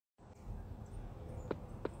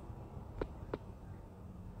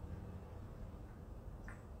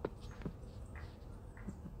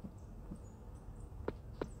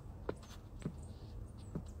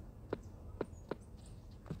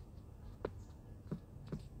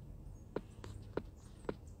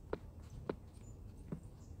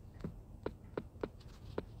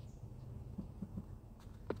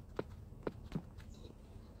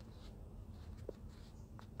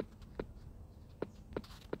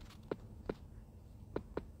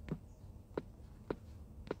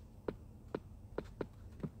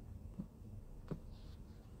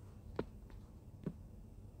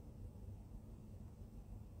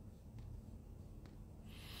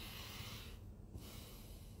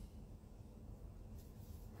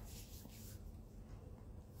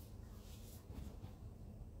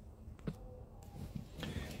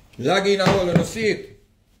Lag in a hole and see it.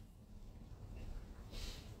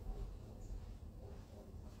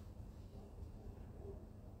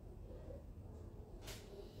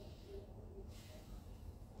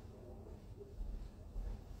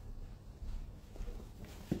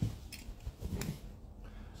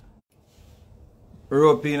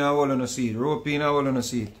 Rope in a hole and see it. Rope in a hole and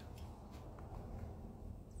see it.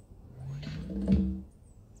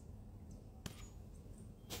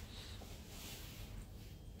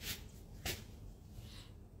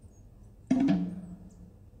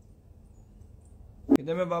 If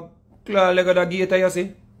them ever claw leg of the gate, you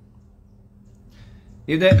see?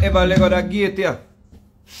 If them ever leg of the gate here,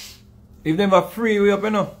 if them ever free way up, you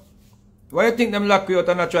know, why you think them lock you out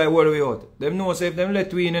and not try hold way out? Them know say if them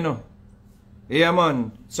let we in, you know. Yeah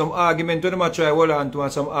man, some argument where them a try hold on to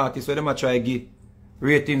and some artists where them a try give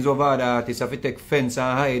ratings over other artists if you take fence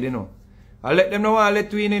and hide, you know. I let them know I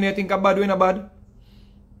let we in, you think a bad win a bad?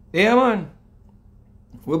 Yeah man.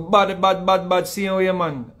 We bad seeing you,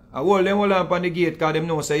 man. I hold them hold on upon the gate because them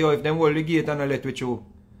know say yo if them hold the gate and I let we through.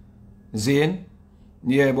 Zane?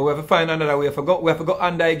 Yeah, but we have to find another way. We have to go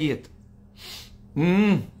under the gate.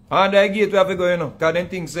 Under the gate we have to go, you know. Because them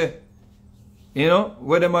things say, you know,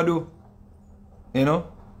 what them a do? You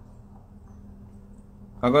know?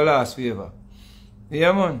 I go last favor.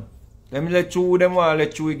 Yeah man. Them let through them want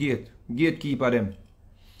let through the gate. Gatekeeper them.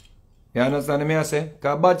 You understand me I say?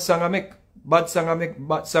 Because bad song I make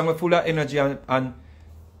bad song full of energy and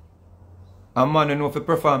man you know if you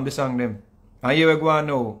perform the song them. And here we go on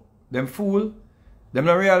now. Them fool. Them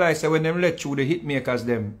not realize that when them let through the hit makers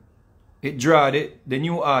them, it draw the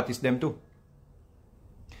new artists them too.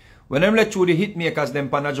 When them let through the hit makers them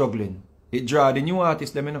pan a juggling, it draw the new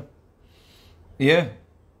artists them, you know. Yeah.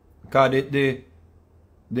 Because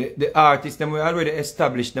the artists them we already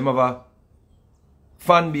established, them have a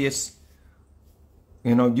fan base,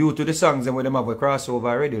 you know, due to the songs them where them have a crossover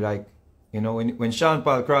already. Like, you know, when Sean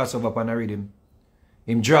Paul crossover upon a rhythm,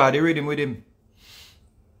 him draw the rhythm with him.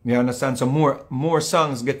 You understand? So more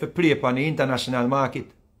songs get to play upon the international market.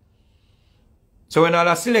 So when all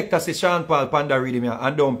the selectors say Sean Paul panda rhythm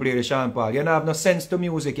and don't play the Sean Paul, you don't have no sense to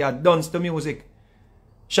music, you have dunce to music.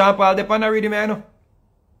 Sean Paul the panda rhythm, you know.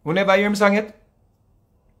 You never hear him sing it?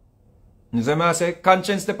 You see me I say,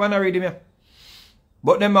 conscience the panda rhythm, yeah.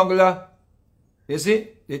 But them mangler, you see,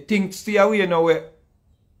 they think stay away now where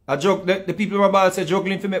the people who are say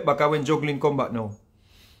juggling for make back when juggling come back now.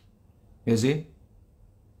 You see?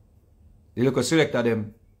 The little selector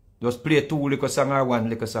them just play 2 little song or 1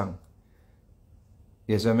 little song.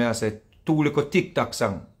 Yes, I mean I say 2 little TikTok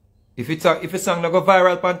song. If a song not go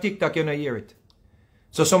viral on TikTok, you don't hear it.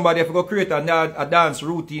 So somebody have to go create a dance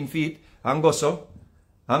routine feet and go so.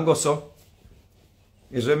 And go so.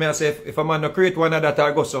 Yes, I mean I say if a man not create one of that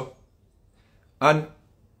or go so. And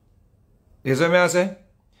yes, I mean I say.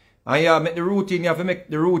 And you make the routine, you have to make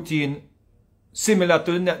the routine similar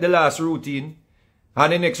to the last routine.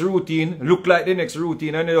 And the next routine look like the next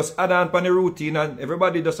routine. And you just add on the routine and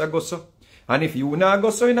everybody just a go so. And if you not go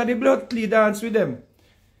so in the blood clean dance with them.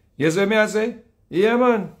 You see me I say? Yeah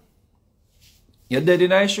man. You're dead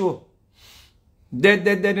in a show. Dead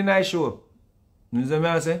in a show. You see me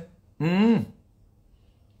I say?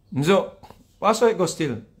 So, that's why it goes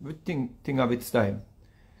still. We think of its time.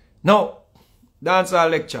 Now,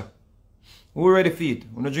 dancehall lecture. Who ready for it?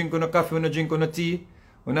 We no drink on a coffee, we no drink on a tea,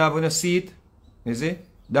 we no have on a seat. You see?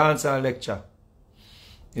 Dancehall lecture.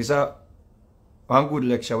 It's one good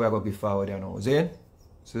lecture we are going to give forward here now. See?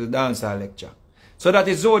 So the dancehall lecture. So that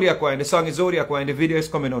is Zodiac Wine. The song is Zodiac Wine. The video is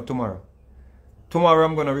coming out tomorrow. Tomorrow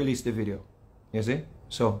I'm going to release the video. You see?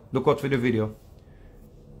 So look out for the video.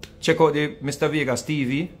 Check out the Mr. Vegas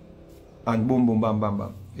TV. And boom, boom, bam, bam,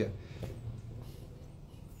 bam. Yeah.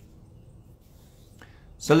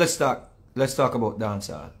 So let's talk about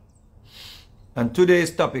dancehall. And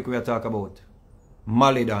today's topic we are talking about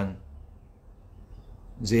Malidan.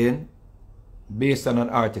 Zane, based on an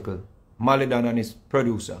article. Malidan and his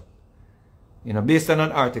producer. You know, based on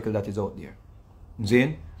an article that is out there.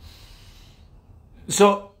 Zane.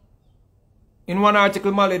 So, in one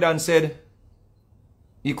article, Malidan said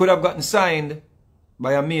he could have gotten signed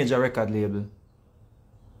by a major record label.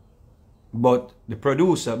 But the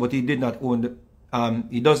producer, but he did not own the,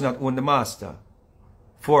 he does not own the master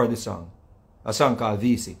for the song. A song called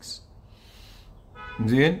V6.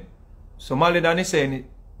 See? So Malidan is saying,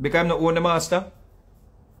 because I'm not own the master,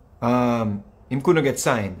 him couldn't get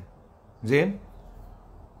signed. See?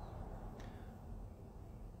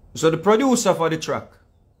 So the producer for the track,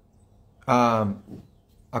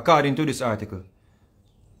 according to this article,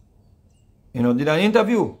 you know, did an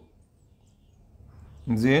interview.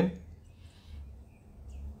 See?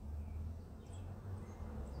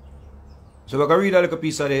 So we're going to read a little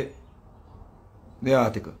piece of the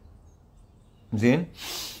article. See?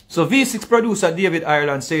 So V6 producer David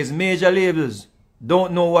Ireland says major labels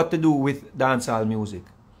don't know what to do with dancehall music.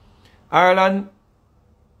 Ireland,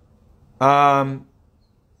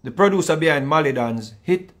 the producer behind Malidan's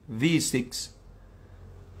hit V6,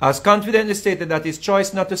 has confidently stated that his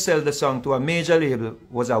choice not to sell the song to a major label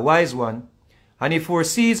was a wise one, and he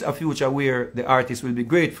foresees a future where the artist will be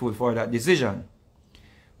grateful for that decision.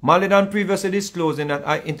 Malidan previously disclosed in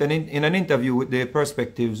an interview with the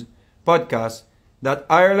Perspectives podcast that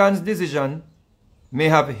Ireland's decision may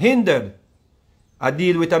have hindered a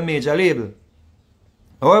deal with a major label.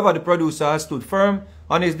 However, the producer has stood firm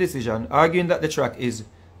on his decision, arguing that the track is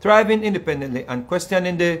thriving independently and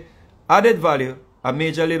questioning the added value a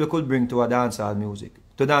major label could bring to dancehall music.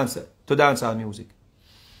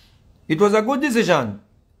 It was a good decision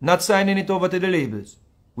not signing it over to the labels.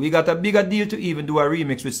 We got a bigger deal to even do a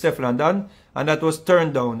remix with Stefflon Don, and that was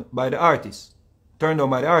turned down by the artist.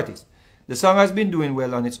 The song has been doing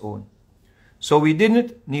well on its own. So we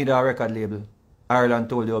didn't need a record label, Ireland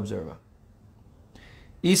told the Observer.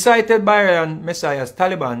 He cited Byron Messiah's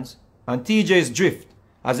Taliban's and TJ's Drift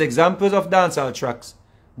as examples of dancehall tracks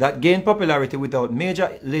that gained popularity without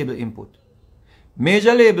major label input.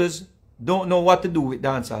 Major labels don't know what to do with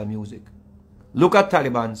dancehall music. Look at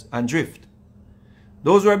Taliban's and Drift.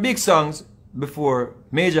 Those were big songs before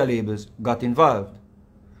major labels got involved.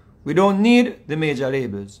 We don't need the major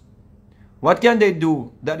labels. What can they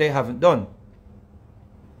do that they haven't done?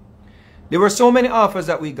 There were so many offers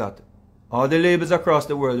that we got. All the labels across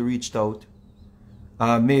the world reached out,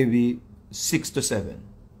 maybe 6 to 7.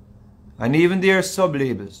 And even their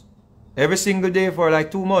sub-labels. Every single day for like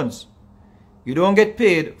 2 months. You don't get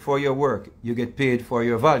paid for your work, you get paid for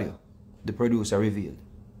your value, the producer revealed.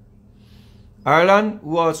 Ireland,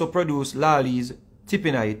 who also produced Lali's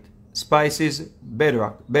Tippinite, Spice's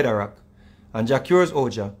Bedrock, and Jacure's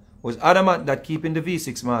Oja, was adamant that keeping the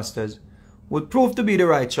V6 masters would prove to be the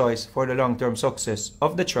right choice for the long-term success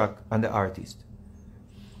of the track and the artist.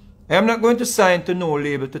 I am not going to sign to no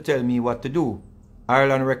label to tell me what to do.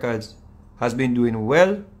 Ireland Records has been doing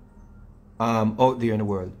well out there in the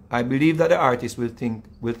world. I believe that the artist will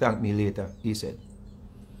thank me later, he said.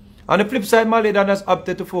 On the flip side, Malidan has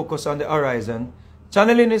opted to focus on the horizon,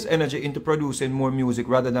 channeling his energy into producing more music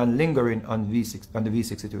rather than lingering on the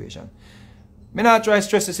V6 situation. Me not try to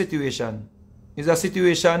stress the situation. It's a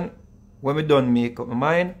situation when we done make up my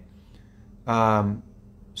mind.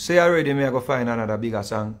 Say already me I go find another bigger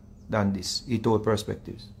song than this, he told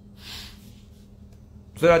Perspectives.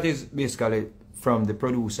 So that is basically from the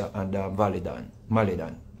producer and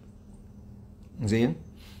Malidan. See?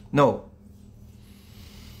 Now,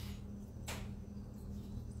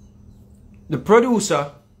 the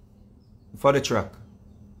producer for the track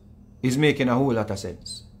is making a whole lot of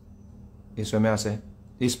sense. Is what I say.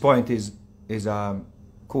 His point is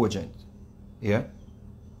cogent. Yeah?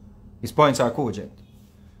 His points are cogent.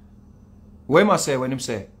 What I say when him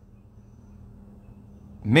say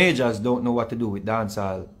majors don't know what to do with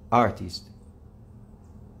dancehall artists.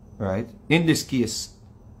 Right? In this case,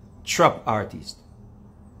 trap artist.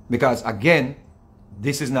 Because again,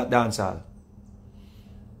 this is not dancehall.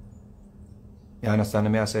 You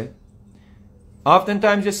understand what I say?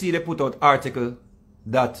 Oftentimes you see they put out article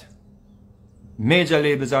that major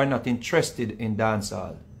labels are not interested in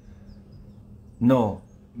dancehall. No,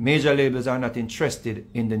 major labels are not interested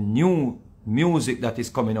in the new music that is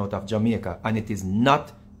coming out of Jamaica, and it is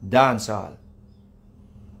not dancehall.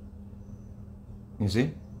 You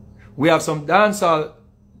see? We have some dancehall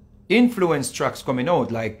influence tracks coming out,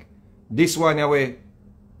 like this one where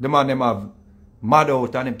the man them have Mad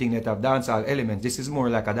Out and them thing that have dancehall elements. This is more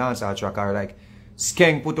like a dancehall track, or like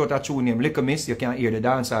Skeng put out a tune named Liquor Miss, you can't hear the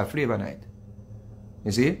dancehall flavor night.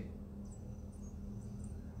 You see?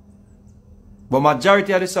 But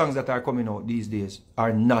majority of the songs that are coming out these days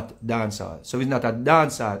are not dancehall. So it's not a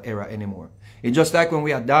dancehall era anymore. It's just like when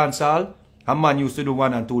we had dancehall, a man used to do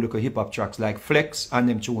 1 and 2 little hip-hop tracks like Flex and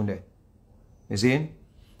them tune there. You see?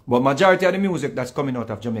 But majority of the music that's coming out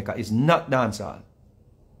of Jamaica is not dancehall.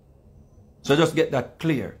 So just get that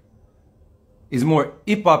clear. It's more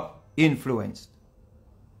hip-hop influenced.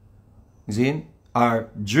 You see? Or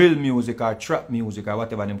drill music or trap music or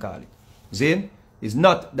whatever them call it. You see? It's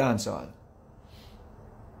not dancehall.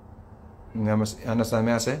 You understand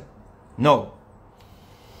me I say? No.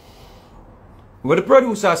 What the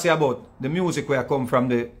producer say about the music where I come from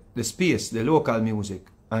the space, the local music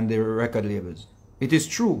and the record labels, it is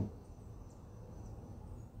true.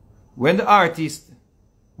 When the artist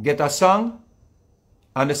get a song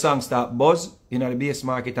and the song start buzz in the bass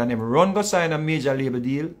market and them run go sign a major label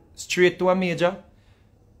deal, straight to a major,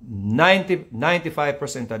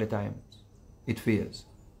 95% of the time, it fails.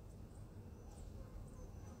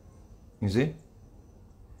 You see?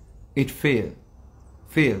 It failed,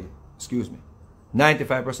 excuse me.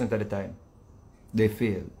 95% of the time, they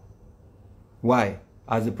fail. Why?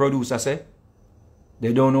 As the producer said,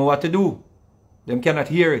 they don't know what to do. Them cannot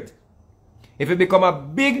hear it. If it become a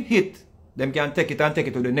big hit, them can take it and take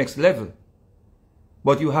it to the next level.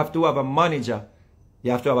 But you have to have a manager.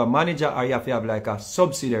 You have to have a manager, or you have to have like a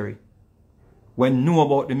subsidiary when know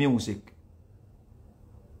about the music.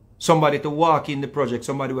 Somebody to walk in the project,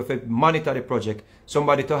 somebody to monitor the project,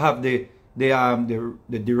 somebody to have the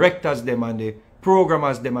directors them and the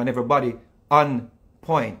programmers them and everybody on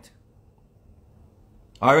point.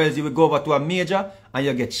 Or else you will go over to a major and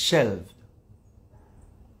you get shelved.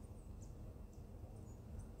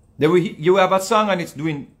 You have a song and it's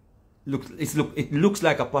doing, it looks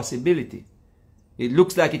like a possibility. It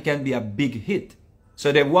looks like it can be a big hit.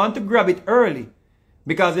 So they want to grab it early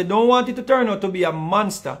because they don't want it to turn out to be a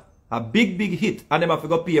monster, a big hit, and they have to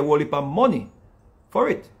go pay a whole heap of money for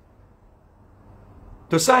it.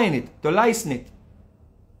 To sign it, to license it.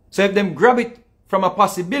 So if them grab it from a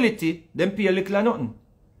possibility, them pay a little or nothing.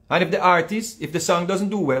 And if the artist, if the song doesn't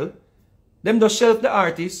do well, them just shelf the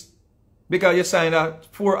artist because you sign a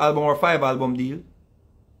 4-album or 5-album deal.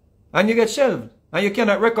 And you get shelved. And you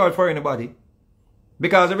cannot record for anybody.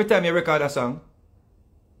 Because every time you record a song,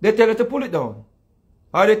 they tell you to pull it down.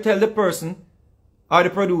 Or they tell the person or the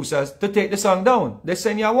producers to take the song down. They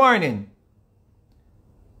send you a warning.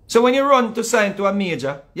 So when you run to sign to a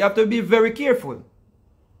major, you have to be very careful.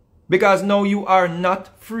 Because now you are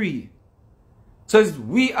not free. So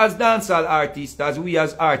we as dancehall artists, as we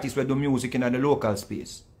as artists who do music in the local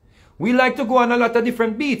space, we like to go on a lot of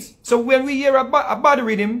different beats. So when we hear a bad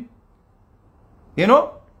rhythm, you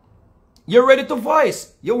know, you're ready to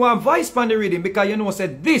voice. You want voice on the rhythm because you know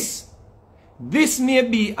said this may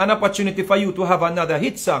be an opportunity for you to have another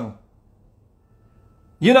hit song.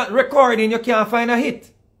 You're not recording, you can't find a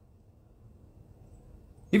hit.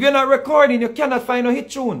 If you're not recording, you cannot find a hit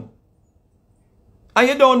tune. And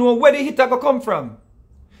you don't know where the hit will come from.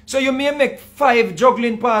 So you may make 5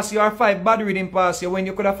 juggling pass you or 5 bad rhythm pass you when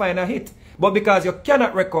you could have find a hit. But because you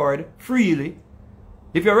cannot record freely,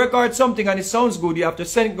 if you record something and it sounds good, you have to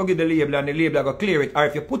send it to the label and the label will clear it. Or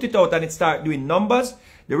if you put it out and it start doing numbers,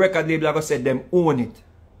 the record label will say them own it.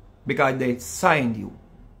 Because they signed you.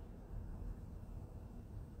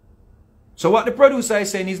 So what the producer is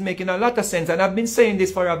saying is making a lot of sense. And I've been saying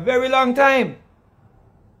this for a very long time.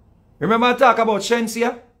 Remember I talk about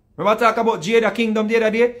Shensia? Remember I talk about Jada Kingdom the other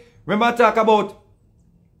day? Remember I talk about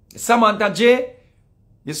Samantha J?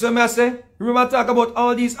 You see what I say? Remember I talk about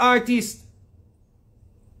all these artists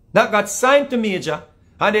that got signed to major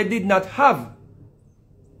and they did not have.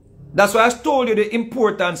 That's why I told you the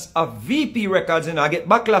importance of VP records, and I get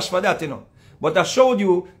backlash for that, you know. But I showed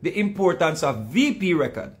you the importance of VP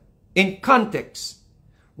record in context.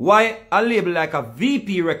 Why a label like a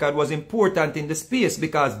VP record was important in the space,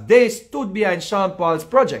 because they stood behind Sean Paul's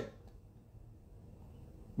project.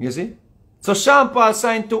 You see? So Sean Paul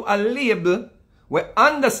signed to a label where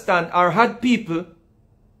understand or had people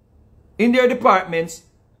in their departments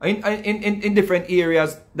in different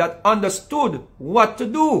areas that understood what to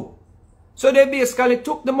do. So they basically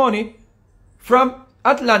took the money from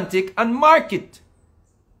Atlantic and market.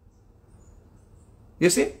 You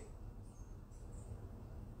see?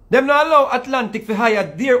 Them not allow Atlantic to hire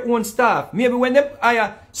their own staff. Maybe when they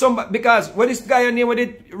hire somebody, because when this guy name was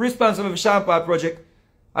responsible for Sean Paul project,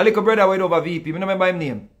 a little brother went over VP, I don't remember his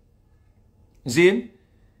name. See him?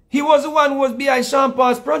 He was the one who was behind Sean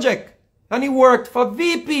Paul's project. And he worked for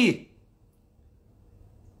VP.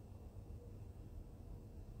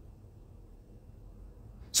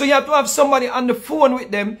 So you have to have somebody on the phone with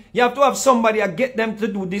them. You have to have somebody get them to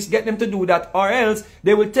do this, get them to do that. Or else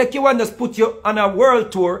they will take you and just put you on a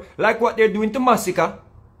world tour like what they're doing to Massacre.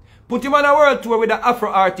 Put him on a world tour with an Afro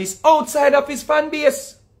artist outside of his fan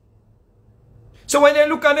base. So when they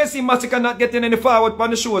look and they see Massacre not getting any forward on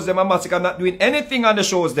the shows them and Massacre not doing anything on the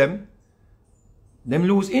shows them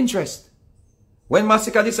lose interest. When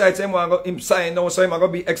Massacre decides him want to sign now, so him going to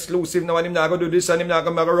be exclusive now, and him not going to do this, and him not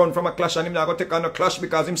going to run from a clash, and him not going to take on a clash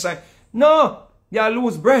because him sign. No! You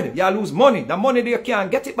lose bread. You lose money. The money they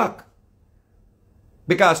can't get it back.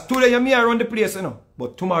 Because today you may run the place, you know.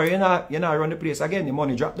 But tomorrow you not run the place again. Your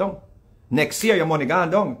money drop down. Next year your money gone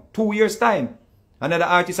down. 2 years time. Another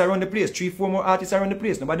artist around the place. 3, 4 more artists around the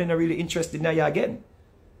place. Nobody not really interested in you again.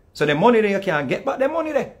 So the money there you can't get back the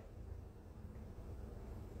money there.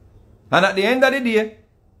 And at the end of the day,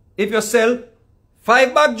 if you sell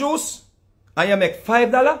 5 bag juice and you make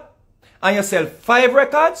 $5 and you sell 5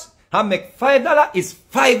 records and make $5 is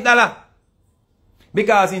 $5.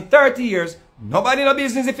 Because in 30 years, nobody in the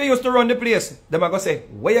business if you used to run the place. Them are going to say,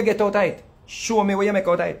 where you get out of it? Show me where you make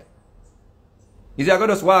out of it. Is you going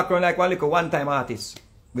to just walk around like one little one-time artist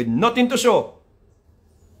with nothing to show?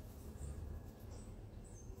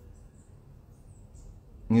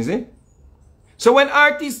 You see? So when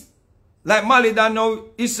artists like Malidan now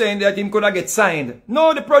is saying that him could have get signed,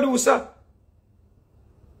 no, the producer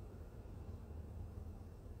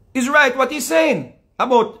is right what he's saying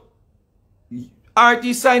about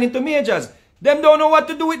artists signing to majors. Them don't know what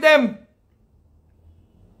to do with them.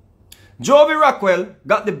 Jovi Rockwell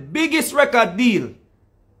got the biggest record deal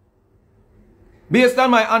based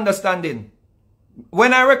on my understanding.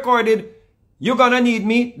 When I recorded You Gonna Need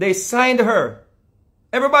Me, they signed her.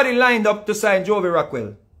 Everybody lined up to sign Jovi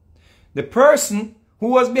Rockwell. The person who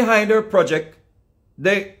was behind her project,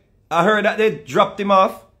 I heard that they dropped him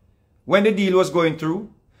off when the deal was going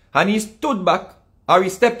through, and he stood back, or he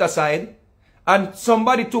stepped aside, and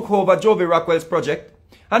somebody took over Jovi Rockwell's project,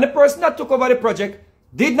 and the person that took over the project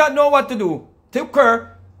did not know what to do. Took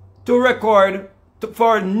her to record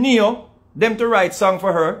for Neo, them to write song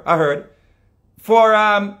for her, I heard.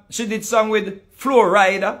 She did song with Flo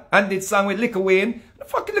Rida and did song with Lil Wayne. The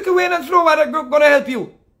fucking Lil Wayne and Flo Rida group gonna help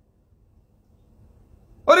you.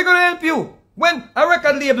 How are they gonna help you? When a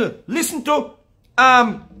record label listen to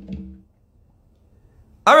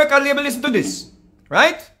this,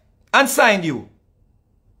 right? And signed you.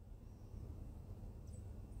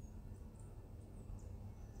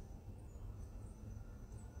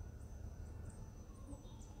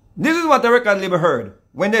 This is what the record label heard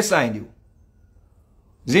when they signed you.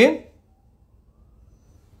 See?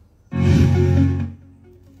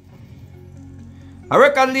 A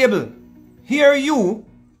record label hear you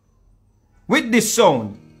with this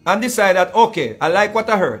sound and decide that, okay, I like what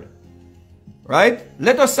I heard. Right?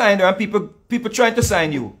 Let us sign her, and people trying to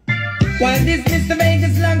sign you. While this Mr.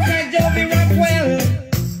 Vegas alongside Jovi Rockwell.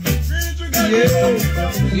 Yeah.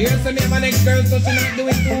 Here's some of my next girl, so she's not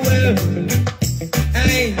doing too well.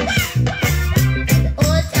 Hey.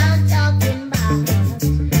 What I'm talking about,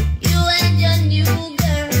 you and your new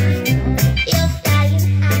girl. You're flying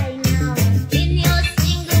high now in your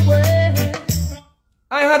single world.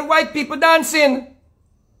 I had white people dancing.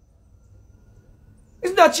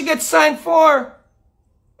 Is that she gets signed for?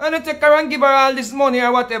 And I take her and give her all this money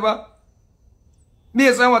or whatever.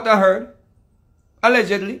 Based on what I heard.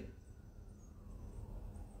 Allegedly.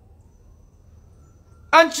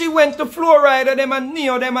 And she went to Flo Rida them and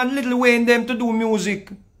Neo them and Lil Wayne them to do music.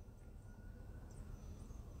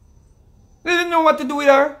 They didn't know what to do with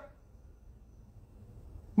her.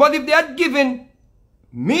 But if they had given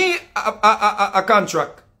me a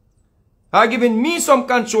contract, or given me some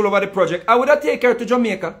control over the project, I would have taken her to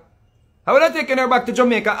Jamaica. I would have taken her back to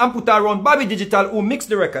Jamaica and put her around Bobby Digital, who mixed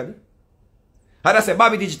the record. And I said,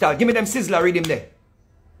 Bobby Digital, give me them Sizzler rhythm there.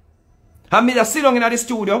 And me just sit down in the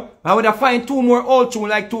studio, I would have find 2 more old tune,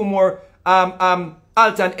 like 2 more Alton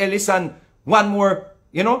Ellis and 1 more,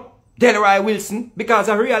 you know, Delroy Wilson, because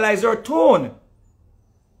I realized her tone.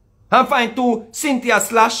 And find 2 Cynthia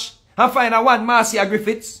Slash, and find a 1 Marcia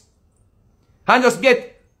Griffiths. And just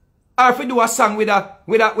get her to do a song with a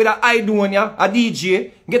Idonia, a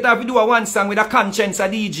DJ. Get her to do a 1 song with a Conscience, a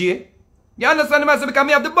DJ. You understand me? Because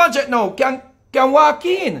me have the budget now. Can walk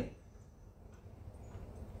in.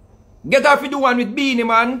 Get her to do 1 with Beanie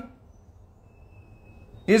Man.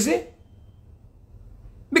 You see?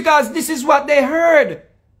 Because this is what they heard.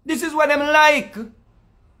 This is what them like.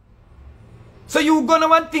 So you gonna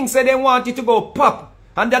want things that they want it to go pop.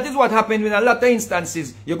 And that is what happened in a lot of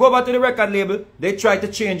instances. You go back to the record label, they try to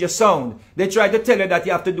change your sound. They try to tell you that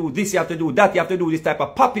you have to do this, you have to do that, you have to do this type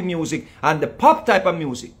of poppy music. And the pop type of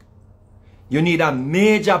music, you need a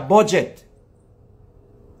major budget.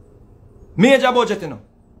 Major budget, you know.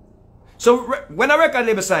 So when a record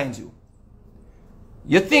label signs you,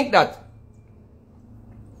 you think that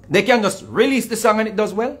they can just release the song and it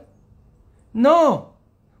does well? No.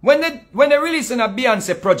 When they release a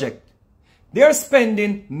Beyonce project, they're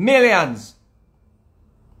spending millions.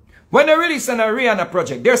 When they release a Rihanna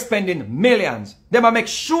project, they're spending millions. They might make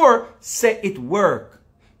sure say it work.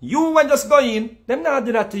 You when just go in, them not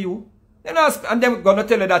do that to you. And them gonna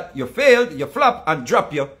tell you that you failed, you flop, and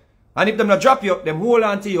drop you. And if them not drop you, them hold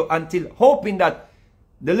on to you until hoping that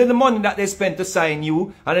the little money that they spent to sign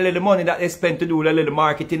you, and the little money that they spent to do the little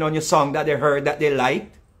marketing on your song that they heard, that they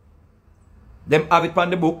liked, them have it on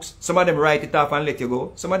the books. Some of them write it off and let you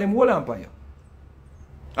go. Some of them hold on for you.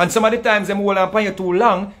 And some of the times them hold on you too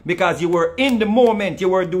long because you were in the moment, you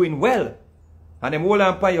were doing well. And them hold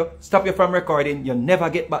on you, stop you from recording, you never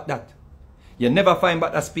get back that. You never find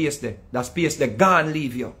back that space there. That space there gone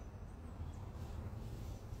leave you.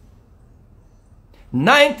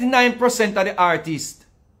 99% of the artists,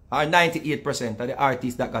 or 98% of the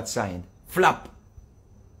artists that got signed, flop.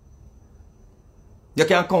 You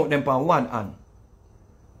can count them on one hand.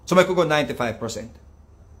 So I could go 95%.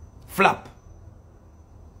 Flop.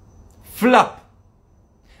 Flop.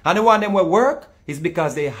 And the one them will work is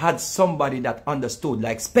because they had somebody that understood,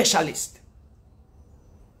 like specialist.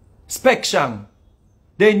 Specshang.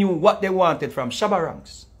 They knew what they wanted from Shabba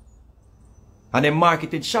Ranks. And they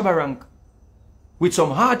marketed Shabba Rank with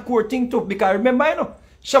some hardcore thing too. Because remember, you know,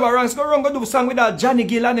 Shabba Ranks go run go do song with that Johnny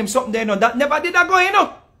Gill and them something there, you know. That never did that go, you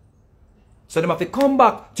know. So them have to come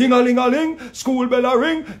back. Ting-a-ling-a-ling, school bell a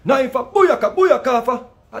ring, knife a booyaka, booyaka.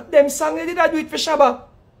 And them songs they did that do it for Shabba.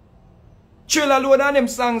 Chill alone on them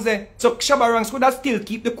songs there. So Shabba Ranks could have still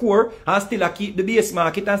keep the core and still keep the base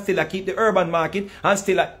market and still keep the urban market and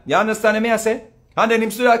still you understand me I say? And then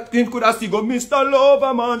him still could have still go Mr.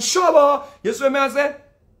 Loverman Shabba. You see what I say?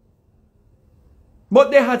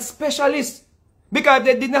 But they had specialists. Because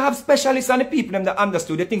they didn't have specialists and the people them that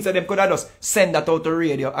understood the things that them could have just send that out to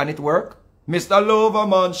radio and it work. Mr.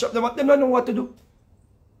 Loverman Shabba. They don't know what to do.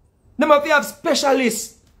 They have to have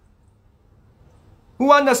specialists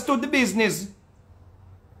who understood the business.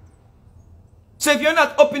 So if you're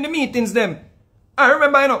not up in the meetings them, I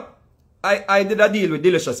remember, you know, I did a deal with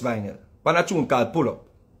Delicious Vinyl on a tune called Pull Up.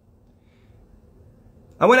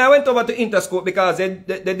 And when I went over to Interscope, because they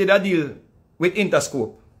did a deal with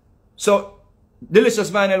Interscope, so Delicious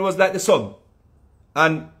Vinyl was like the sub,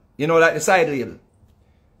 and you know, like the side label.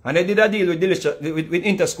 And they did a deal with with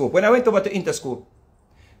Interscope. When I went over to Interscope,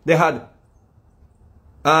 they had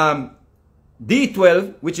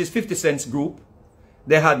D12, which is 50 Cent's group.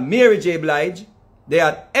 They had Mary J. Blige. They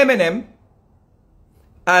had Eminem.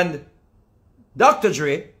 And Dr.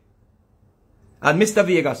 Dre. And Mr.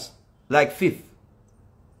 Vegas. Like fifth.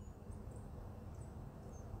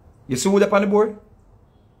 You see who up on the board?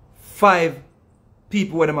 5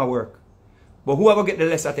 people with them at work. But who are going to get the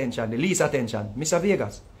less attention, the least attention? Mr.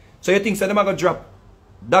 Vegas. So you think so them are going to drop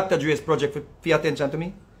Dr. Dre's project to pay attention to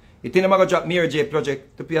me? You think them are going to drop Mary J.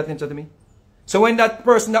 project to pay attention to me? So when that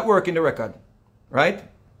person that work in the record, right?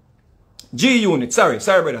 G-Unit, sorry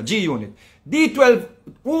brother, G-Unit. D12,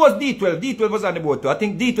 who was D12? D12 was on the board too. I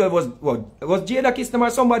think D12 was Jada Kistam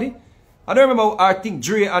or somebody? I don't remember, I think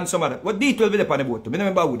Dre and some other. What D12 was on the board too. I don't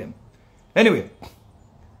remember who them. Anyway,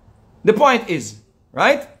 the point is,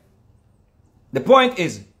 right? The point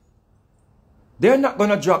is, they're not going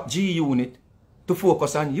to drop G-Unit to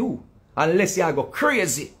focus on you unless you go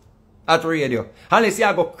crazy at radio. Unless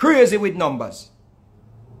you go crazy with numbers.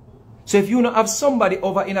 So if you don't have somebody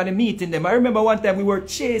over in the meeting them, I remember one time we were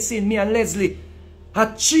chasing, me and Leslie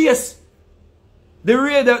had chased the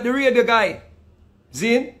radio guy.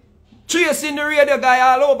 See? Chasing the radio guy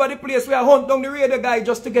all over the place. We are hunting down the radio guy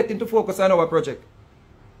just to get him to focus on our project.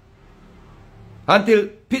 Until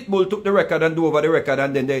Pitbull took the record and do over the record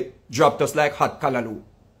and then they dropped us like hot callaloo.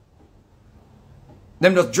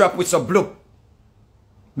 Them just drop with some bloop.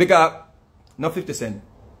 Because, not 50 Cent.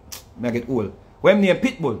 I get old. When name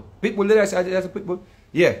Pitbull. Pitbull, did I say that's a Pitbull?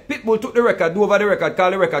 Yeah. Pitbull took the record, do over the record,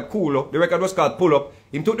 called the record Cool Up. The record was called Pull Up.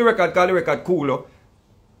 He took the record, called the record Cool Up.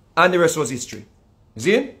 And the rest was history.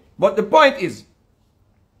 See? But the point is,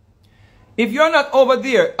 if you're not over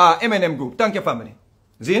there, Eminem group, thank you family.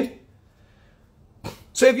 See?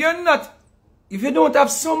 So if you're not, if you don't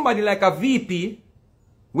have somebody like a VP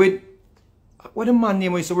with, what the man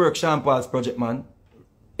name used to work Sean Paul's project, man?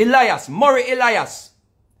 Elias, Murray Elias.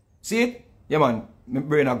 See it? Yeah, man. My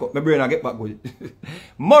brain I get back good.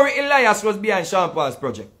 Murray Elias was behind Sean Paul's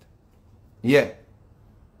project. Yeah.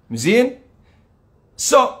 You see it?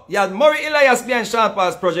 So, you had Murray Elias behind Sean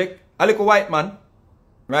Paul's project. I look a white man.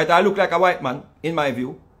 Right? I look like a white man, in my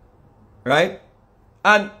view. Right?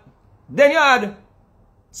 And then you had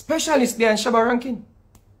specialist behind Shabba Rankin.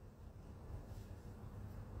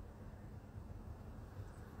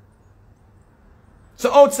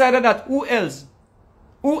 So outside of that, who else?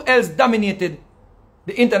 Who else dominated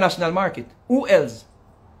the international market? Who else?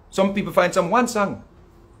 Some people find some one song.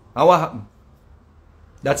 And what happened?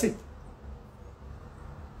 That's it.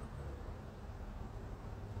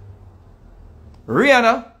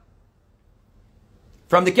 Rihanna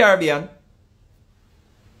from the Caribbean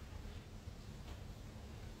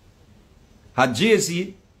had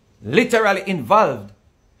Jay-Z literally involved.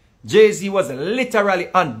 Jay-Z was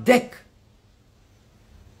literally on deck.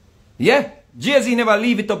 Yeah, Jay-Z never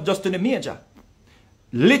leave it up just to the major.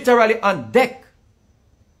 literally on deck.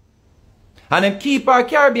 And them keep our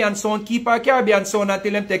Caribbean sound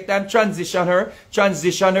until them take time transition her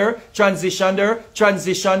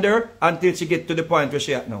until she get to the point where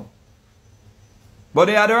she at now. But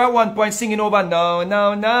they had her at one point singing over now,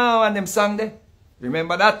 and them sang there.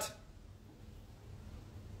 Remember that?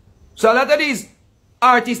 So a lot of these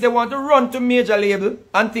artists, they want to run to major label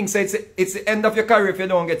and think say it's the end of your career if you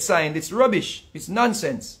don't get signed. It's rubbish. It's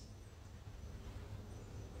nonsense.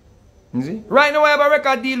 You see? Right now I have a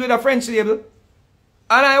record deal with a French label.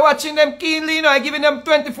 And I watching them keenly, you know. I giving them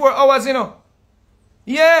 24 hours, you know.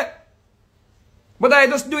 Yeah. But I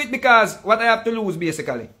just do it because what I have to lose,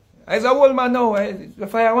 basically. As a old man now,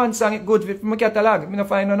 if I have one song, it's good for my catalog. I don't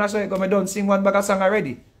find none, so I don't sing one bag of song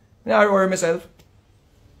already. I worry myself.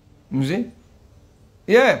 You see?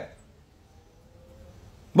 Yeah.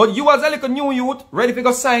 But you as a little new youth, ready to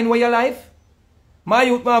go sign with your life? My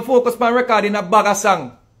youth man focus on recording a bag of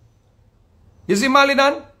song. You see,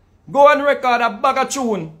 Malidan? Go and record a bag of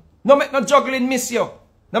tune. No make no juggling miss you.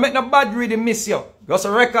 No make no bad reading miss you. Just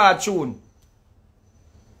a record tune.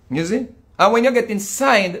 You see? And when you're getting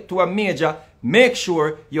signed to a major, make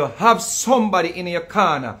sure you have somebody in your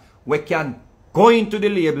corner who can go into the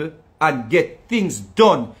label and get things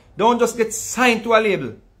done. Don't just get signed to a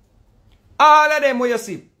label. All of them where you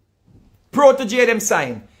see. Protege them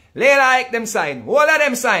sign. Lay like them sign. All of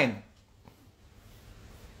them sign.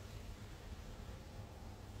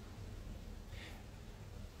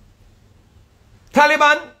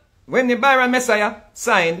 Taliban, when the Byron Messiah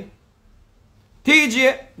signed,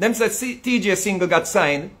 TJ, them said TJ single got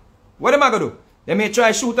signed. What am I going to do? They may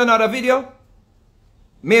try shoot another video.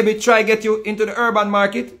 Maybe try get you into the urban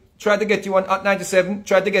market. Try to get you on at 97.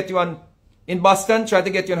 Try to get you on in Boston. Try to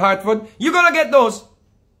get you in Hartford. You're going to get those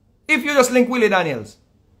if you just link Willie Daniels.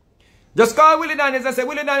 Just call Willie Daniels and say,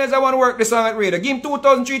 Willie Daniels, I want to work this song at radio. Give him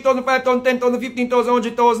 2,000, 3,000, 5,000, 10,000, 15,000,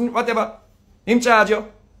 100,000, whatever. Him charge you.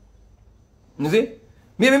 You see?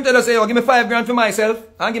 Maybe him tell us, say, oh, give me 5 grand for myself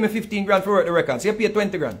and give me 15 grand for work the records. So you pay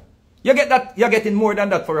 20 grand. You get that, you're getting more than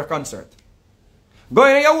that for a concert. Go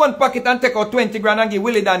in your one pocket and take out 20 grand and give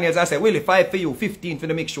Willie Daniels and say, Willie, 5 for you, 15 for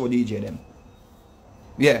the mix show DJ them.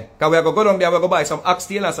 Yeah, because we're going to go down there, we're going to buy some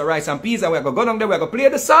oxtail and some rice and peas, and we're going to go down there, we're going to play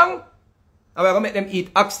the song, and we're going to make them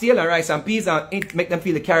eat oxtail and rice and peas and make them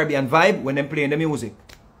feel the Caribbean vibe when they're playing the music.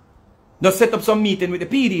 Just set up some meeting with the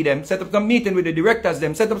PD them, set up some meeting with the directors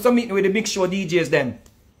them, set up some meeting with the mix show DJs them.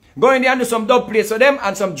 Go in there and do some dub plays for them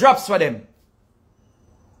and some drops for them.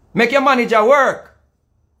 Make your manager work.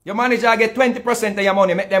 Your manager get 20% of your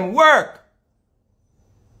money. Make them work.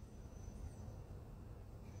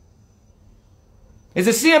 It's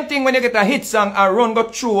the same thing when you get a hit song and run go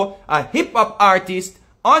through a hip-hop artist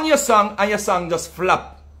on your song and your song just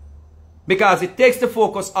flop. Because it takes the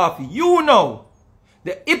focus off you now.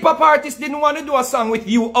 The hip-hop artist didn't want to do a song with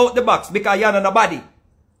you out the box because you're not nobody.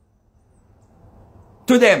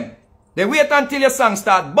 To them, they wait until your song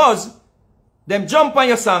start buzz, them jump on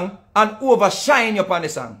your song and overshine you upon the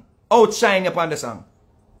song. Outshine you upon the song.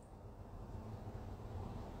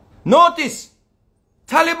 Notice,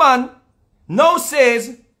 Taliban now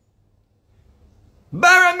says,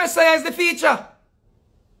 Byron Messiah is the feature.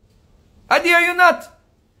 I dare you not.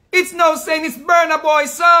 It's now saying it's Burna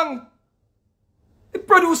Boy's song. The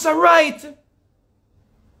producer right.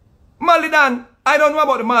 Malidan, I don't know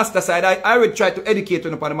about the master side. I would try to educate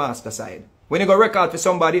you upon the master side. When you go record for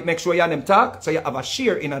somebody, make sure you and them talk so you have a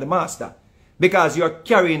share in the master. Because you're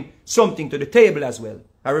carrying something to the table as well.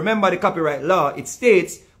 I remember the copyright law, it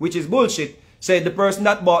states, which is bullshit, said the person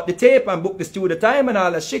that bought the tape and booked the studio time and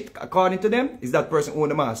all that shit, according to them, is that person who own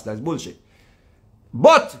the master. It's bullshit.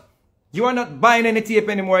 But you are not buying any tape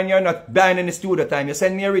anymore and you're not buying any studio time. You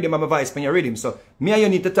send me a rhythm, I'm a voice when you rhythm. So me and you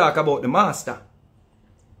need to talk about the master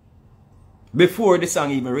before the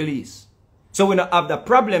song even release. So we don't have that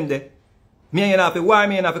problem there. Me and you have to war,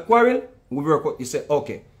 me and you have to quarrel. We work out, you say,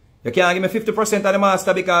 okay, you can't give me 50% of the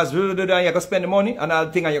master because you have to spend the money and all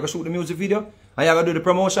the thing and you have to shoot the music video and you have to do the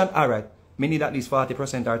promotion. Alright, me need at least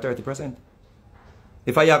 40% or 30%.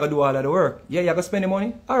 If I have to do all of the work, yeah, you have to spend the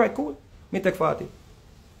money. Alright, cool. Me take 40.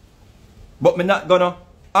 But me not gonna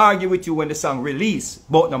argue with you when the song release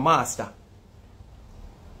about the master.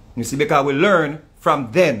 You see, because we learn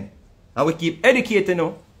from them. And we keep educating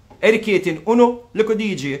you. Educating uno look a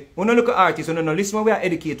DJ, uno look a artist, uno no listen when we are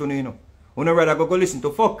educating you know. Uno rather go listen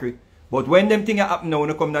to fuckery. But when them things happen now,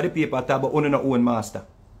 uno come to the paper tab, but uno no own master.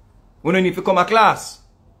 Uno need to come a class.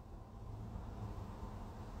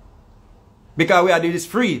 Because we are doing this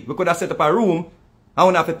free. We could have set up a room and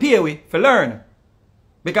we have to pay we for learn.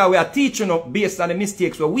 Because we are teaching you based on the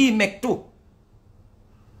mistakes that we make too.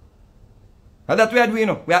 And that's what we are doing, you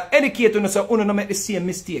know. We are educating us so we don't make the same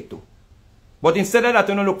mistake too. But instead of that,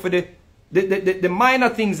 we don't look for the minor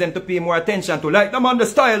things then to pay more attention to. Like, the man, the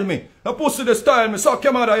style me. The pussy, the style me. Suck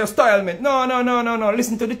your mother, your style me. No, no, no, no, no.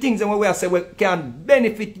 Listen to the things and what we say well, can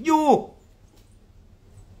benefit you.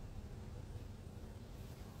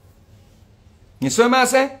 You see what I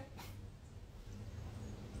say?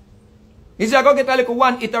 Is you go get a little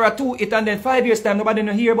 1 hit or a 2 hit and then 5 years time nobody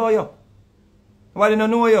no hear about you. Nobody no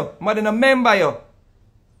know you. Nobody no remember you.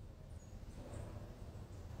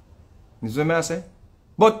 You see what I say?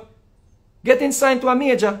 But getting signed to a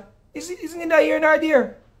major isn't neither here nor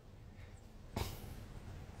there.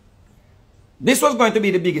 This was going to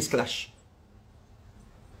be the biggest clash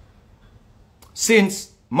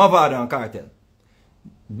since Mavado and Cartel.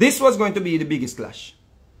 This was going to be the biggest clash.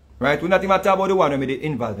 Right? We're not even talking about the one we did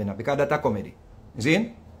involved in it because that's a comedy. You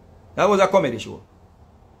see? That was a comedy show.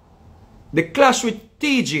 The clash with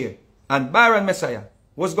TJ and Byron Messiah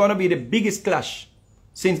was going to be the biggest clash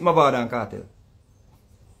since Mavado and Cartel.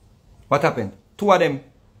 What happened? 2 of them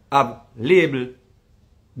have label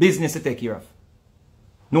business to take care of.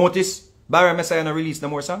 Notice, Byron Messiah not released no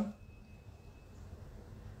more song.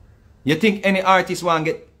 You think any artist want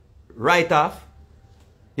to get right off?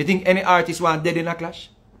 You think any artist want dead in a clash?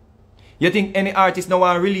 You think any artist no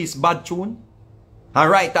want to release bad tune? And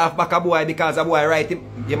write off back a boy because a boy write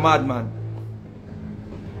him, you madman.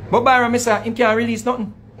 But Byron Messiah, him can't release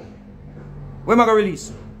nothing. Where am I going to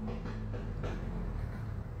release?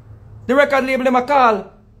 The record label him I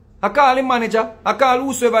call him manager, I call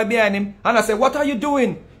whosoever behind him, and I say, what are you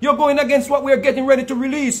doing? You're going against what we're getting ready to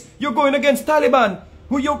release. You're going against Taliban.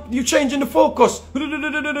 You're changing the focus.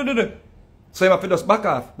 So him have to just back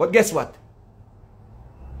off. But guess what?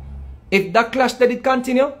 If that clash did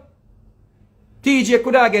continue, TJ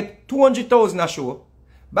could have get 200,000 a show.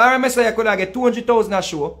 Byron Messiah could have get 200,000 a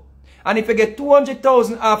show. And if you get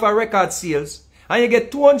 200,000 off a record sales, and you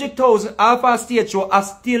get 200,000 off a stage show, I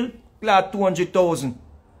still glad 200,000.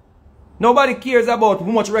 Nobody cares about how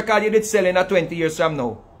much record you did sell in 20 years from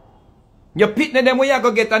now. You pitney them where you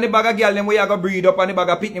go get and the bag of girl them where you go breed up and the bag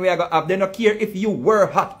of pitney where you go have. They don't care if you were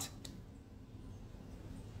hot.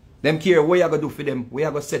 Them care what you go do for them, what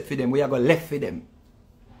you go set for them, what you go left for them.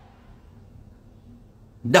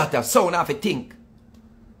 That a sound of a think.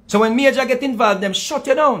 So when major get involved, them shut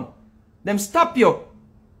you down. Them stop you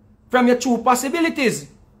from your true possibilities.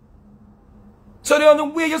 So the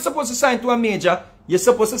only way you're supposed to sign to a major, you're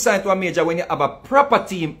supposed to sign to a major when you have a proper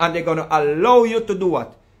team and they're going to allow you to do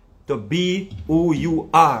what? To be who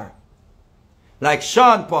you are. Like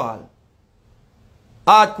Sean Paul.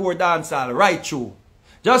 Hardcore dancehall, right through.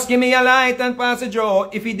 Just give me a light and pass the Joe.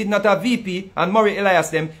 If he did not have VP and Murray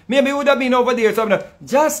Elias them, maybe he would have been over there. So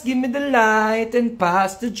just give me the light and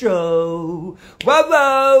pass the Joe. Wow,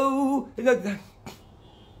 wow.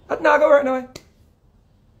 That's not going to work now.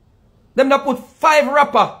 Them not put 5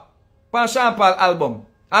 rapper on Sean Paul album.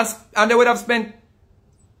 And they would have spent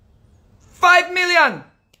 5 million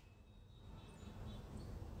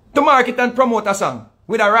to market and promote a song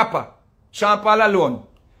with a rapper. Sean Paul alone.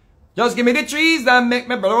 Just give me the trees and make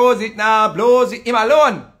me blows it now. Blows it him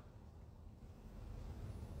alone.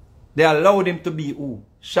 They allowed him to be who?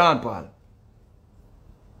 Sean Paul.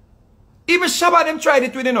 Even Shabba them tried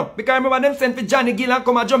it with you know. Because I remember them sent for Johnny Gill and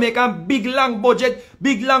come to Jamaica and big long budget.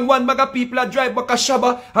 Big long one bag of people that drive back a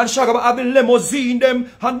Shabba. And Shabba having limousine them.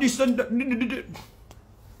 And this and that.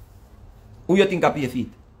 Who you think I pay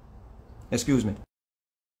feet? Excuse me.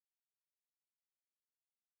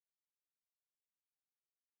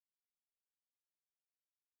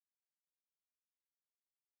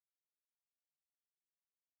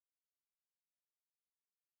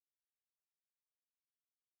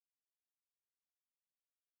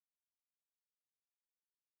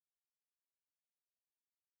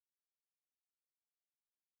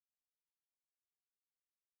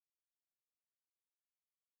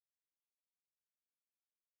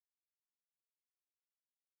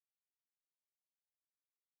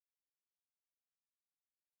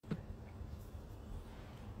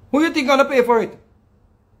 Who you think gonna pay for it?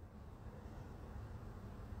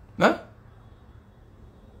 Huh?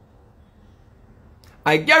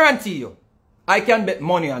 I guarantee you, I can bet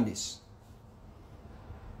money on this.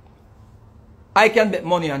 I can bet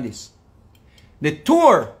money on this. The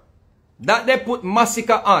tour that they put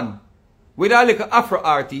Massacre on with a little Afro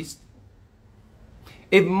artist,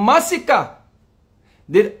 if Massacre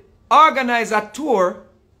did organize a tour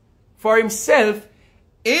for himself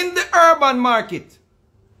in the urban market,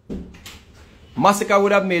 Massacre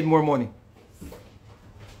would have made more money.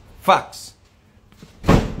 Facts.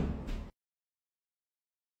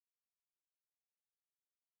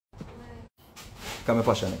 Come on,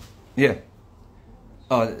 passionate. Yeah.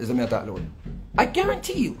 Oh, is a talk loud. I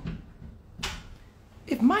guarantee you,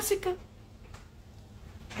 if Massacre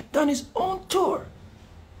had done his own tour,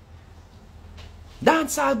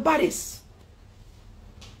 dancehall bodies,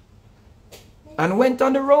 and went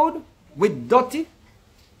on the road with Dotty,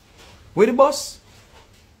 with the bus,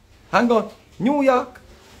 and go New York,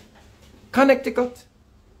 Connecticut,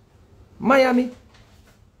 Miami,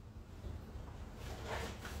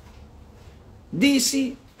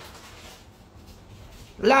 DC,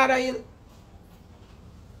 Lauderdale.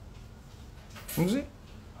 You see?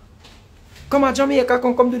 Come on, Jamaica,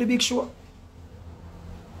 come to the big show.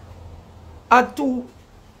 Add 2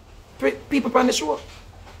 people on the show.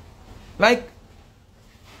 Like,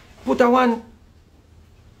 put a one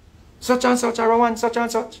such and such, or a one such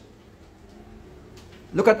and such.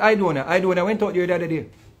 Look at Idona. Idona went out there the other day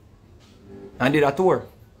and did a tour.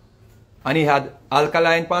 And he had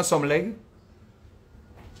alkaline on some leg.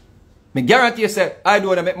 Me guarantee you say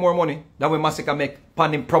Idona make more money than when Massacre make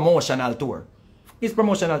on him promotional tour. His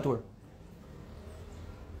promotional tour.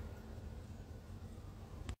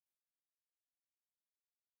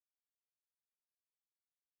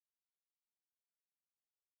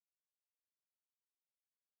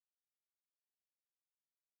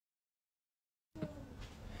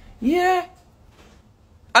 Yeah.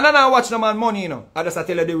 And I now watch the man money, you know. I just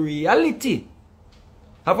tell you the reality.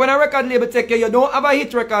 And when a record label take you, you don't have a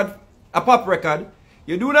hit record, a pop record.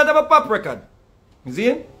 You do not have a pop record. You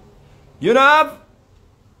see? You don't have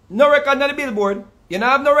no record on the billboard. You don't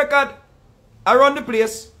have no record around the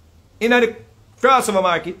place in the crossover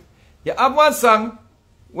market. You have one song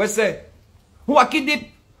where say, who a kid dip,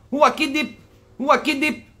 who a kid dip, who a kid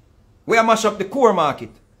dip, where mash up the core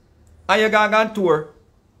market. And you go on tour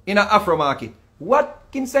in an Afro market. What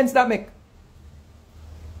can sense that make?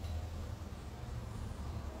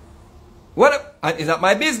 What? And it's not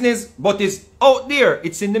my business, but it's out there.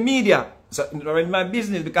 It's in the media. So it's not my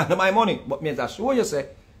business because of my money. But me just show you, say,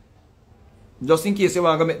 just in case you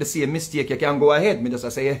want to make the same mistake, you can go ahead. Me just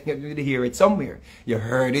say, you hear it somewhere. You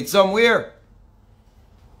heard it somewhere.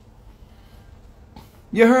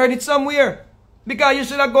 You heard it somewhere. Because you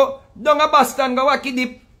should have go down a Boston, go wacky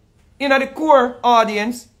dip in the core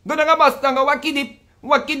audience. Go down a Boston, go wacky dip,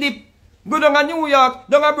 wacky dip. Go down a New York,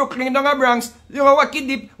 down a Brooklyn, down a Bronx, you go wacky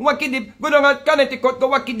dip, wacky dip. Go down a Connecticut, go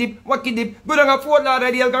wacky dip, wacky dip. Go down a Fort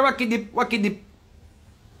Lauderdale, go wacky dip, wacky dip.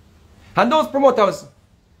 And those promoters,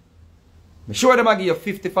 I'm sure them will give you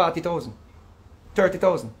 50, 40,000,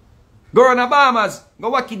 30,000. Go on a Bahamas,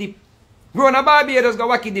 go wacky dip. Go on a Barbados, go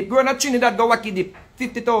wacky dip. Go on a Trinidad, go wacky dip,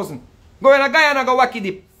 50,000. Go on a Guyana, go wacky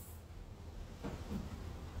dip.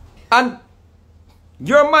 And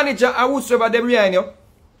your manager or whosoever them behind you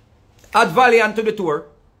add Valiant to the tour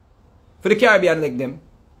for the Caribbean like them.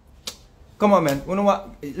 Come on, man. You know what?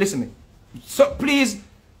 Listen to me. So please,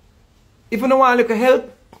 if you don't want to look at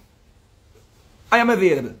help, I am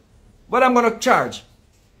available. But I'm going to charge.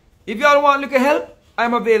 If you don't want to look at help, I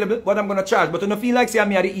am available, but I'm going to charge. But you don't feel like say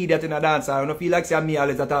me are the idiot in a dance. I don't feel like say me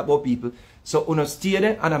always talk about people. So you don't stay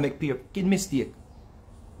there and I make pure kid mistake.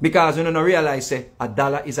 Because you don't realize say a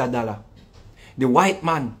dollar is a dollar. The white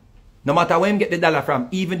man, no matter where him get the dollar from,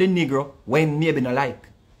 even the Negro, when maybe not like.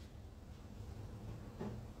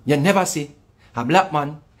 You never see a black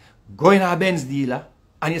man going to a Benz dealer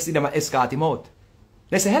and you see them escort him out.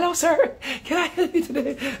 They say, hello sir, can I help you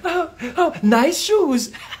today? Oh, nice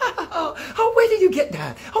shoes. Oh, where did you get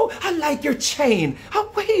that? Oh, I like your chain.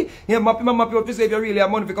 Oh, wait. Yeah, mappy up to say if you really have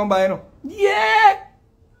money to come by, you know. Yeah.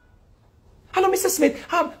 Hello, Mr. Smith.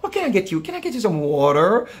 What can I get you? Can I get you some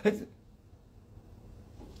water?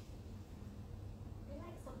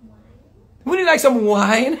 Would you like some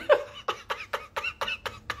wine?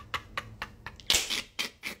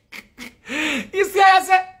 You see what I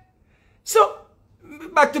said? So,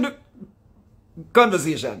 back to the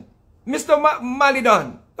conversation. Mr.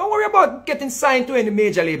 Malidon, don't worry about getting signed to any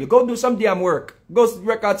major label. Go do some damn work. Go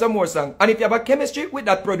record some more songs. And if you have a chemistry with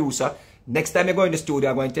that producer, next time you go in the studio,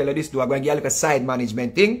 I'm going to tell you this, I'm going to get like a side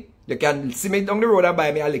management thing. You can see me down the road and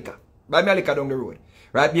buy me a liquor. Buy me a liquor down the road.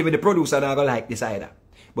 Right? Maybe the producer not going to like this either.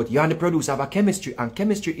 But you and the producer have a chemistry, and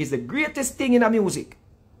chemistry is the greatest thing in a music.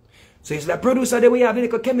 So it's the producer that we have a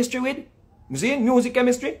little chemistry with. You see, music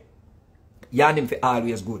chemistry. You and him for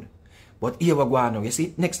always good. But here we go now. You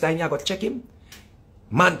see, next time you got to check him.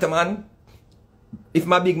 Man to man. If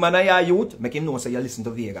my big man are youth, make him know so you listen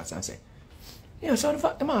to Vegas and say, yeah, so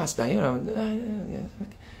the master, you know.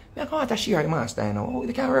 I can't share the master, you know.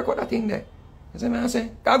 They can't work out that thing there. You see what I say?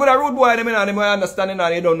 Because go to rude boy, them understand it,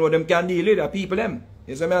 they don't know them can deal with the people them.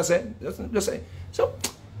 You see what I say? Just say. So,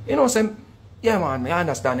 you know, say, Yeah, man, I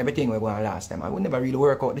understand everything we going last time. I would never really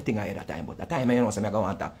work out the thing I had that time, but that time, you know, so I go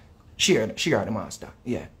want to share the master.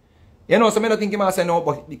 Yeah. You know, so I don't think him say no,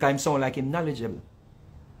 but because him sound like him knowledgeable.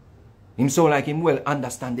 Him sound like him well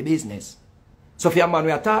understand the business. So if a man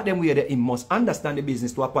we taught them where he must understand the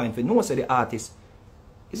business to a point for no say the artist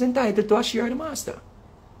is entitled to a share the master.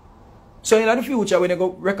 So in the future when you go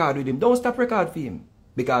record with him, don't stop record for him.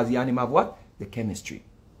 Because he and him have what? The chemistry.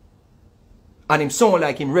 And him sound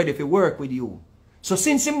like him ready to work with you. So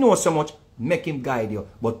since him knows so much, make him guide you.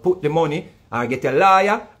 But put the money, or get a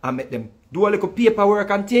lawyer, and make them do a little paperwork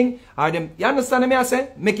and thing. Or them, you understand me I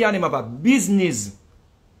say? Make you and him have a business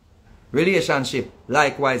relationship.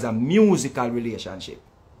 Likewise, a musical relationship.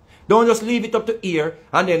 Don't just leave it up to ear,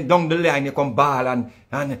 and then down the line you come ball and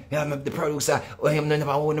the producer, oh, him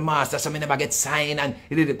never own the master, so I never get signed. And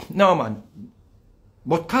no, man.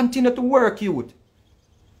 But continue to work, youth.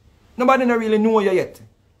 Nobody not really know you yet.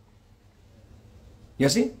 You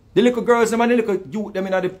see? The little girls, them and the little youth, them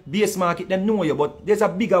in the base market, them know you, but there's a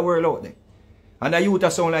bigger world out there. And the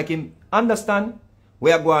youth sound like him, understand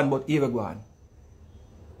where you going, but here you going.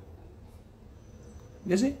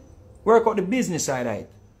 You see? Work out the business side of it.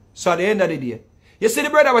 So at the end of the day, you see the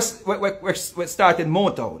brother was started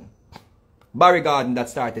Motown. Barry Garden that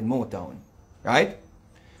started Motown. Right?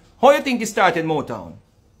 How you think he started Motown?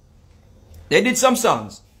 They did some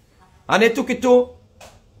songs. And they took it to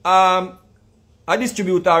a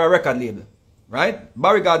distributor or a record label. Right?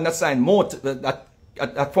 Barry Garden that signed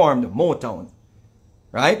that formed Motown.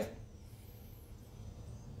 Right?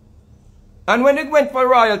 And when they went for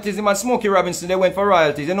royalties, him and Smokey Robinson, they went for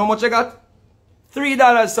royalties. You know how much they got?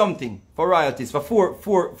 $3 something for royalties for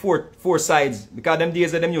four sides. Because them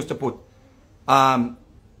days that them used to put a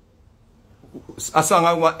song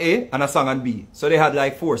on A and a song on B. So they had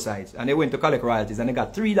like 4 sides. And they went to collect royalties and they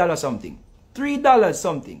got $3 something. $3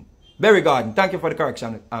 something. Berry Garden. Thank you for the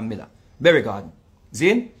correction, Miller. Berry Garden.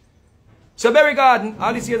 Zin? So Berry Garden,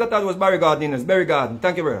 all these years I thought it was Barry Garden. It's Berry Garden.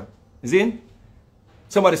 Thank you, brother. Zin?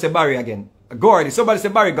 Somebody say Barry again. Gordy. Somebody say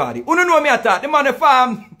Barry Gordy. Who don't know me at that? The man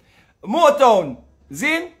farm Motown.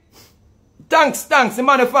 Zin? Thanks. The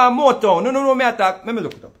man farm Motown. No know me at that. Let me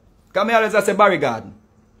look it up. Because I always say Barry Garden.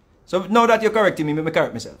 So now that you're correcting me, I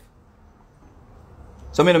correct myself.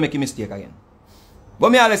 So I don't make a mistake again.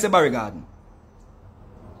 But I always say Barry Garden.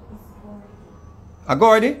 A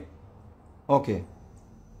Gordy? Okay.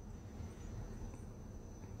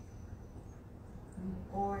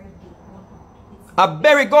 A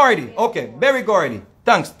Berry Gordy. Okay, Berry Gordy.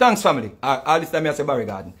 Thanks family. All this time I say Barry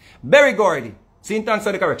Garden. Berry Gordy. See, thanks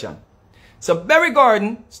for the correction. So Berry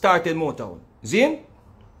Garden started Motown. See?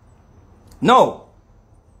 No.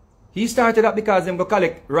 He started that because them go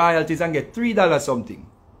collect royalties and get $3 something.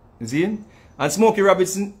 See? And Smokey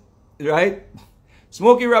Robinson, right?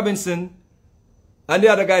 Smokey Robinson and the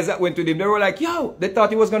other guys that went with him, they were like, yo, they thought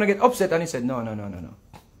he was going to get upset. And he said, no.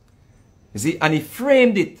 You see? And he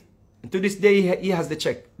framed it. And to this day, he has the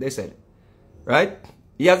check, they said. Right?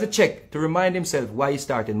 He has the check to remind himself why he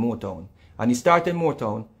started Motown. And he started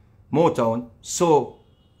Motown so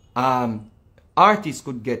artists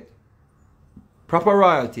could get proper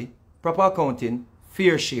royalty, proper accounting,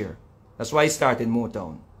 fair share. That's why he started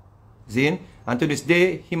Motown. Zin? And to this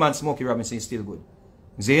day, him and Smokey Robinson is still good.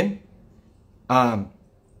 Zin?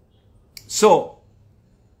 So,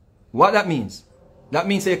 what that means? That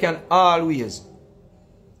means that you can always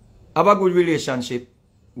have a good relationship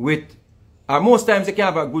with, or most times you can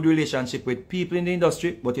have a good relationship with people in the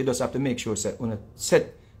industry, but you just have to make sure that you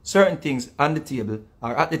set certain things on the table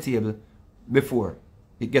or at the table before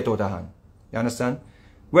it gets out of hand. You understand?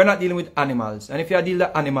 We're not dealing with animals. And if you are dealing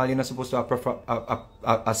with animal, you're not supposed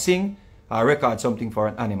to sing or record something for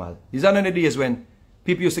an animal. These are the days when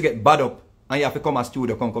people used to get bad up and you have to come to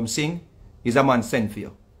studio, come sing. Is a man sent for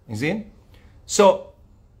you. You see? So,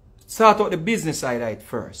 start out the business side of it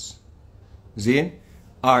first. See?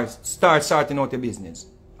 Or start sorting out the business.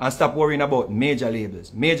 And stop worrying about major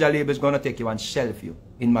labels. Major labels going to take you and shelf you,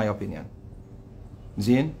 in my opinion.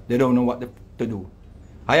 See? They don't know what to do.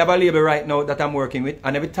 I have a label right now that I'm working with,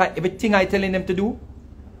 and everything I telling them to do,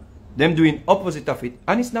 them doing opposite of it,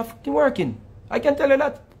 and it's not fucking working. I can tell you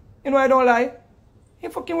that. You know, I don't lie.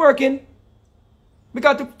 It's fucking working.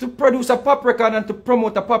 Because to produce a pop record and to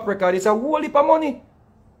promote a pop record is a whole heap of money.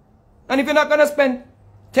 And if you're not going to spend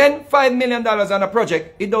 $5 million on a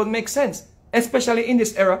project, it don't make sense. Especially in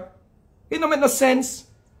this era. It don't make no sense.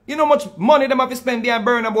 You know how much money them have to spend behind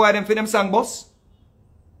Burna Boy them for them song boss?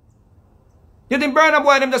 You think Burna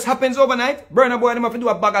Boy them just happens overnight? Burna Boy them have to do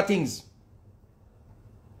a bag of things.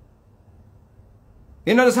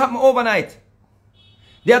 You know, just happen overnight.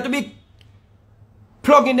 They have to be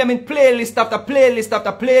plugging them in playlist after playlist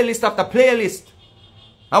after playlist after playlist.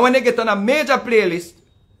 And when they get on a major playlist,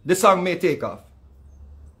 the song may take off.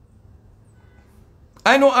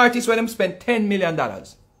 I know artists where them spend $10 million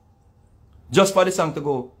just for the song to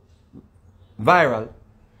go viral,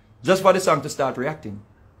 just for the song to start reacting.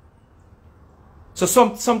 So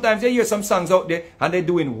sometimes you hear some songs out there and they're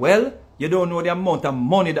doing well, you don't know the amount of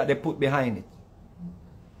money that they put behind it.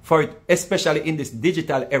 For it, especially in this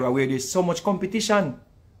digital era where there's so much competition.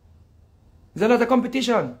 There's a lot of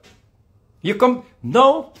competition.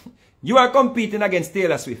 Now, you are competing against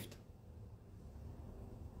Taylor Swift.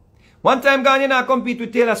 One time gone, you not compete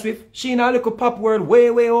with Taylor Swift. She in a little pop world way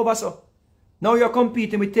over so. Now you're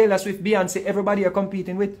competing with Taylor Swift, Beyonce, everybody you're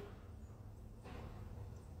competing with.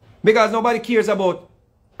 Because nobody cares about,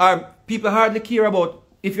 or people hardly care about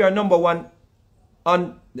if you're number one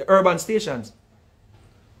on the urban stations.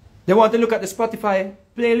 They want to look at the Spotify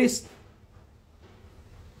playlist.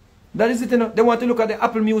 That is it, you know. They want to look at the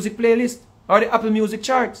Apple Music playlist or the Apple Music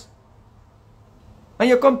charts. And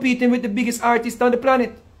you're competing with the biggest artist on the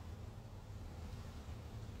planet.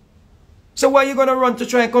 So why are you going to run to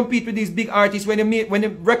try and compete with these big artists when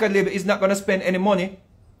the record label is not going to spend any money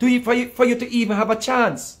for you to even have a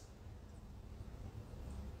chance?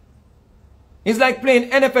 It's like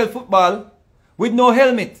playing NFL football with no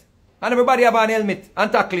helmet. And everybody have an helmet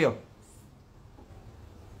and tackle you.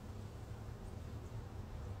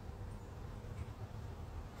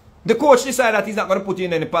 The coach decided that he's not going to put you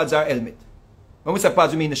in any pads or helmet. When we say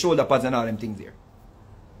pads, we mean the shoulder pads and all them things there.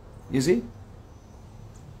 You see?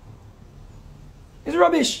 It's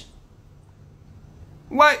rubbish.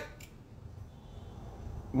 Why?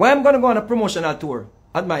 Why I'm going to go on a promotional tour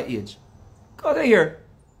at my age? Go out of here.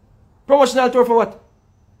 Promotional tour for what?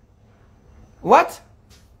 What?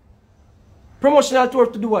 Promotional tour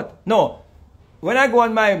to do what? No. When I go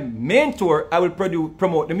on my main tour, I will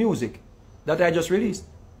promote the music that I just released.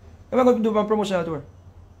 Am I going to do my promotional tour?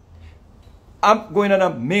 I'm going on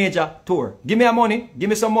a major tour. Give me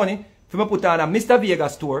some money. If I put on a Mr.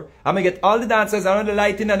 Vegas tour, I'm going to get all the dancers and all the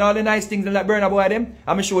lighting and all the nice things and like burn about them.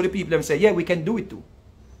 I'm going to show the people and say, yeah, we can do it too.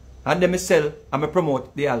 And then I sell and I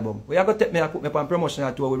promote the album. We are going to take me and put me on a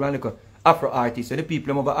promotional tour with one like Afro artists. And the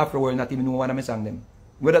people over Afro world not even know what I'm sang them.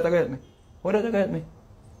 Where that going to help me? How that going to help me?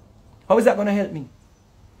 How is that going to help me?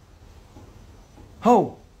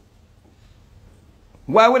 How?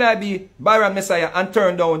 Why would I be Byron Messiah and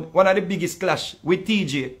turn down one of the biggest clash with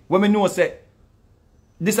TJ when I know say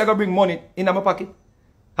this is going to bring money in my pocket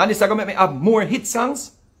and this is going to make me have more hit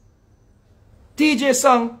songs? TJ's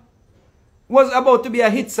song was about to be a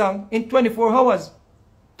hit song in 24 hours.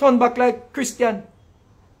 Turn back like Christian.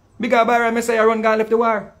 Because Byron Messiah run gone left the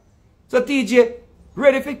war. So TJ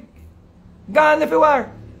ready for gone left the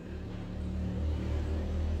war.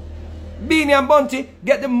 Beanie and Bunty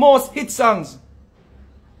get the most hit songs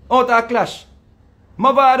out of a clash.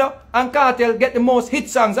 Mavado and Cartel get the most hit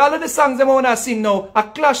songs. All of the songs them want to sing now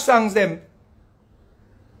are clash songs them.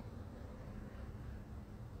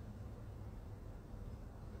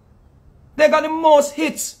 They got the most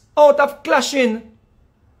hits out of clashing.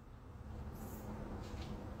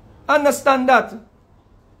 Understand that?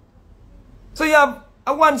 So you have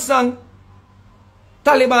a one song,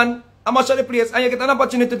 Taliban, a much of the place, and you get an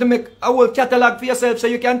opportunity to make a whole catalog for yourself so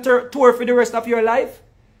you can tour for the rest of your life.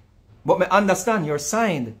 But me understand, you're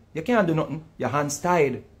signed. You can't do nothing. Your hands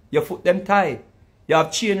tied. Your foot them tied. You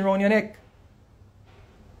have chain around your neck.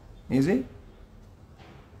 You see?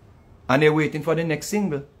 And they're waiting for the next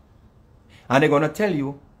single. And they're going to tell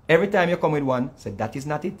you, every time you come with one, say, that is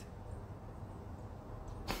not it.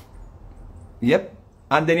 Yep.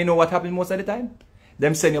 And then you know what happens most of the time?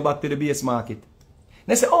 Them send you back to the base market.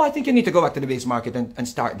 They say, oh, I think you need to go back to the base market and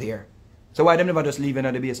start there. So why them never just leaving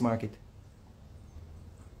at the base market?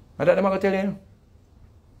 And that I'm going to tell you.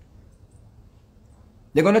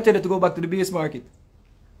 They're going to tell you to go back to the base market.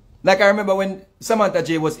 Like I remember when Samantha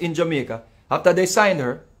J was in Jamaica, after they signed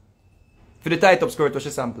her for the tight-up skirt was she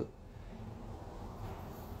sample.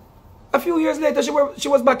 A few years later, she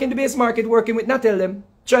was back in the base market working with Natel them,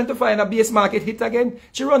 trying to find a base market hit again.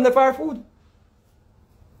 She run the fire food.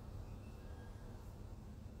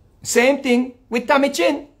 Same thing with Tommy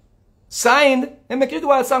Chin. Signed and make you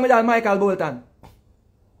do a song with Michael Bolton.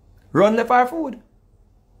 Run the fire food.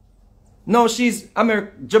 Now she's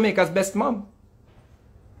Jamaica's best mom.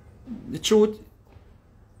 The truth.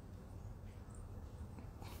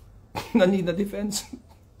 I need a defense.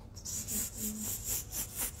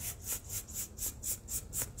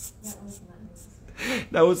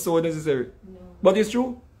 That was so necessary. No. But it's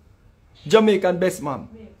true. Jamaican best mom.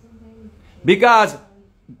 Because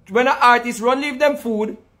when an artist run leave them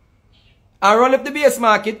food and run left the base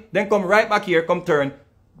market, then come right back here, come turn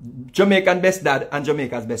Jamaican best dad and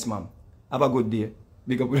Jamaica's best mom. Have a good day.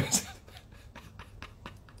 Big up.